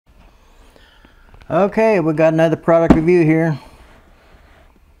Okay, we got another product review here.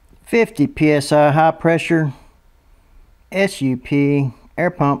 50 psi high pressure SUP air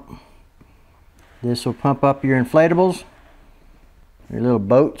pump. This will pump up your inflatables, your little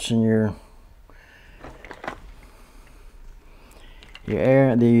boats, and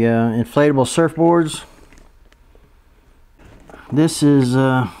the inflatable surfboards. This is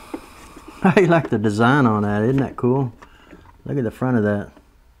I like the design on that. Isn't that cool? Look at the front of that.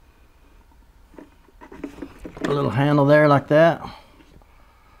 A little handle there like that.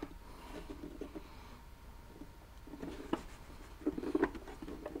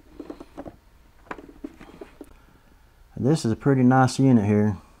 This is a pretty nice unit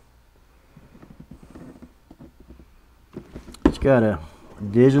here. It's got a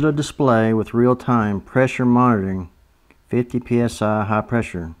digital display with real-time pressure monitoring, 50 psi high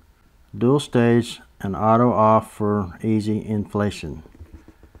pressure, dual stage and auto off for easy inflation,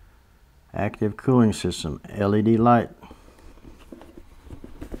 active cooling system, LED light.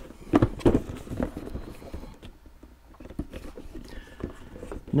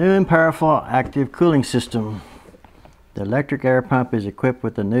 New and powerful active cooling system. The electric air pump is equipped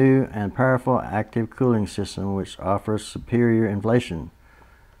with a new and powerful active cooling system which offers superior inflation.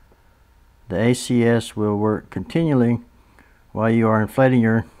 The ACS will work continually while you are inflating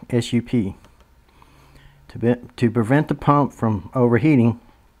your SUP. To prevent the pump from overheating,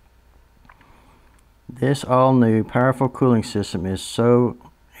 this all-new powerful cooling system is so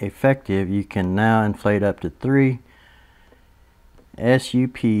effective you can now inflate up to 3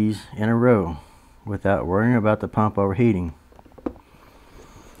 SUPs in a row without worrying about the pump overheating.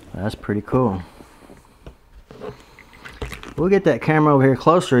 That's pretty cool. We'll get that camera over here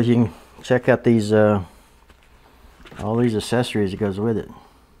closer as you can check out these all these accessories that goes with it.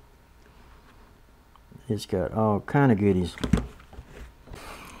 It's got all kind of goodies.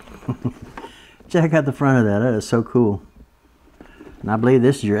 Check out the front of that. That is so cool. And I believe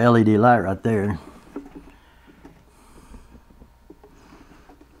this is your LED light right there.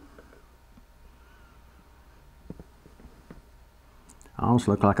 Almost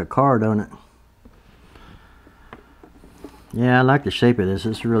look like a car, don't it? Yeah, I like the shape of this.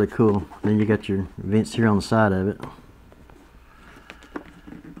 It's really cool. Then you got your vents here on the side of it.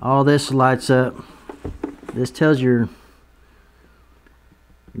 All this lights up. This tells your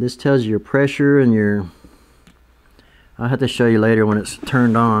pressure and your. I'll have to show you later when it's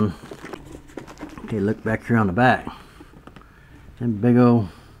turned on. Okay, look back here on the back. Them big old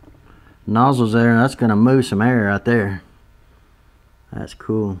nozzles there, and that's gonna move some air out there. That's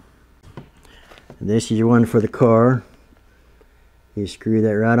cool. This is your one for the car. You screw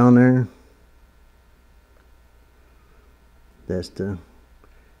that right on there. That's to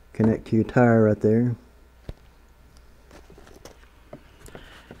connect to your tire right there.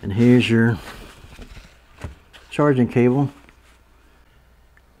 And here's your charging cable.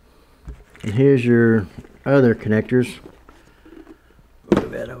 And here's your other connectors.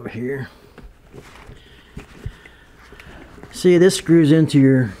 Move that over here. See, this screws into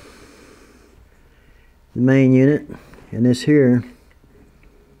your main unit, and this here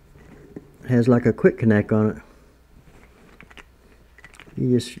has like a quick connect on it.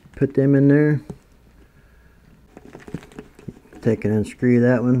 You just put them in there. Take and unscrew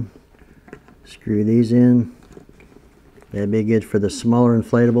that one. Screw these in. That'd be good for the smaller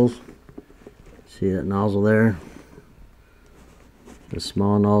inflatables. See that nozzle there? The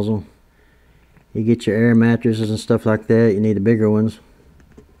small nozzle. You get your air mattresses and stuff like that, you need the bigger ones.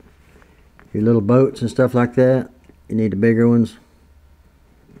 Your little boats and stuff like that, you need the bigger ones.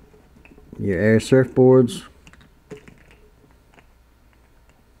 Your air surfboards.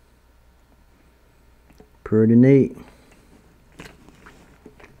 Pretty neat.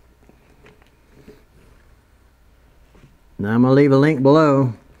 Now I'm going to leave a link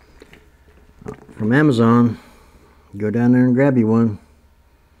below from Amazon. Go down there and grab you one.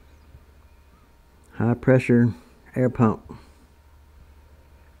 High pressure air pump.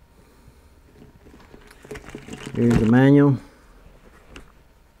 Here's the manual.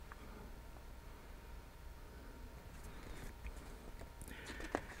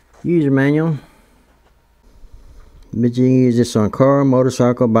 User manual. But you can use this on car,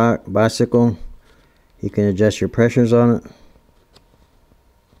 motorcycle, bicycle. You can adjust your pressures on it.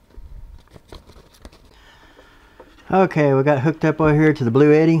 Okay, we got hooked up over here to the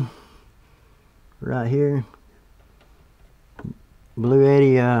Blue 80. Right here. Blue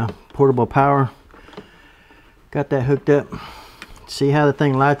 80 portable power. Got that hooked up. See how the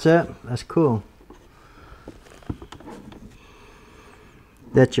thing lights up? That's cool.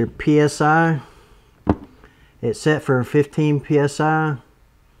 That's your PSI. It's set for 15 PSI.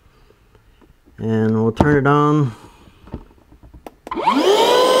 And we'll turn it on.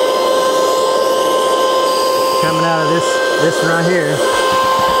 Coming out of this one right here.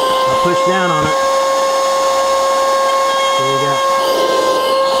 I'll push down on it.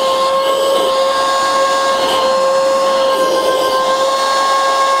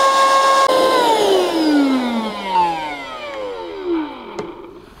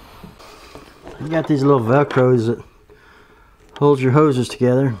 So we got these little velcros that holds your hoses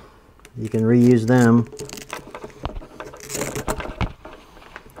together. You can reuse them.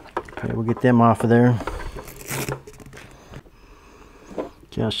 Okay, we'll get them off of there.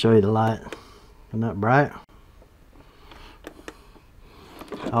 Okay, I'll show you the light. Isn't that bright?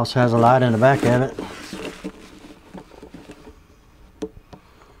 Also has a light in the back of it.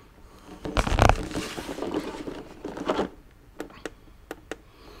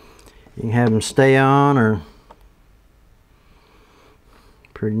 You can have them stay on, or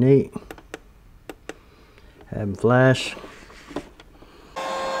pretty neat. Have them flash.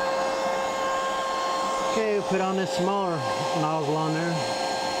 Okay, we'll put on this smaller nozzle on there.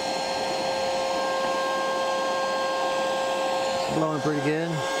 It's blowing pretty good.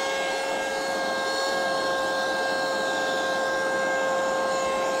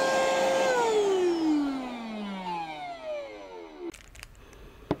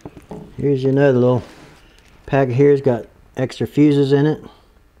 Here's another little packet here. It's got extra fuses in it.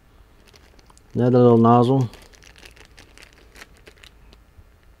 Another little nozzle.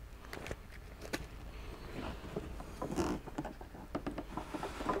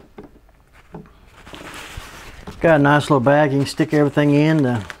 Got a nice little bag you can stick everything in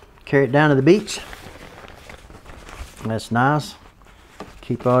to carry it down to the beach. That's nice.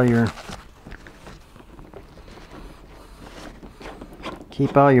 Keep all your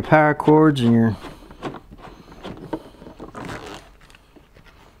power cords and your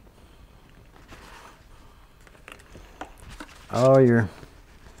all your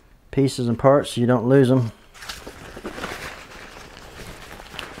pieces and parts so you don't lose them.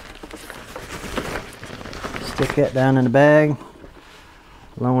 Stick that down in the bag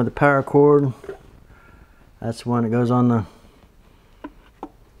along with the power cord. That's the one that goes on the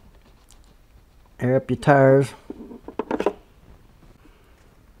air up your tires.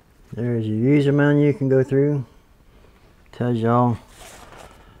 There's your user manual you can go through. Tells you all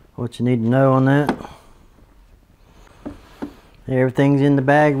what you need to know on that. Everything's in the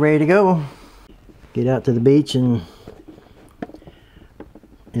bag ready to go. Get out to the beach and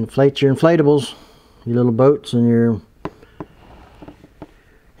inflate your inflatables, your little boats and your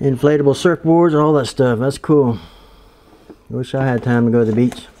inflatable surfboards and all that stuff. That's cool. Wish I had time to go to the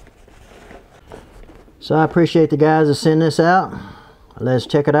beach. So I appreciate the guys that send this out. Let's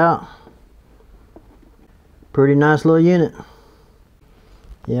check it out. Pretty nice little unit.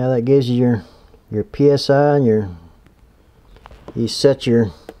 Yeah, that gives you your PSI and you set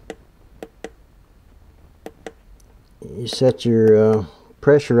your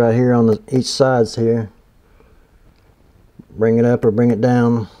pressure right here on each sides here. Bring it up or bring it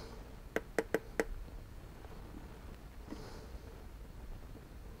down.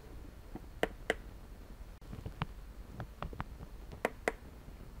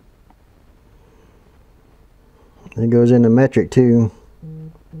 It goes into metric too.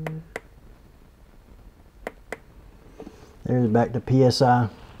 There's back to PSI.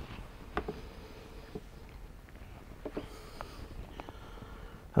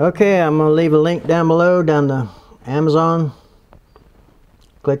 Okay, I'm going to leave a link down below down to Amazon.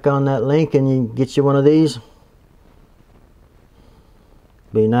 Click on that link and you get you one of these.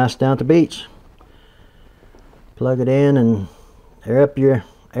 Be nice down at the beach. Plug it in and air up your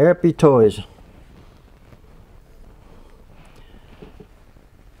toys.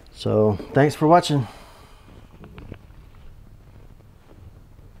 So, thanks for watching.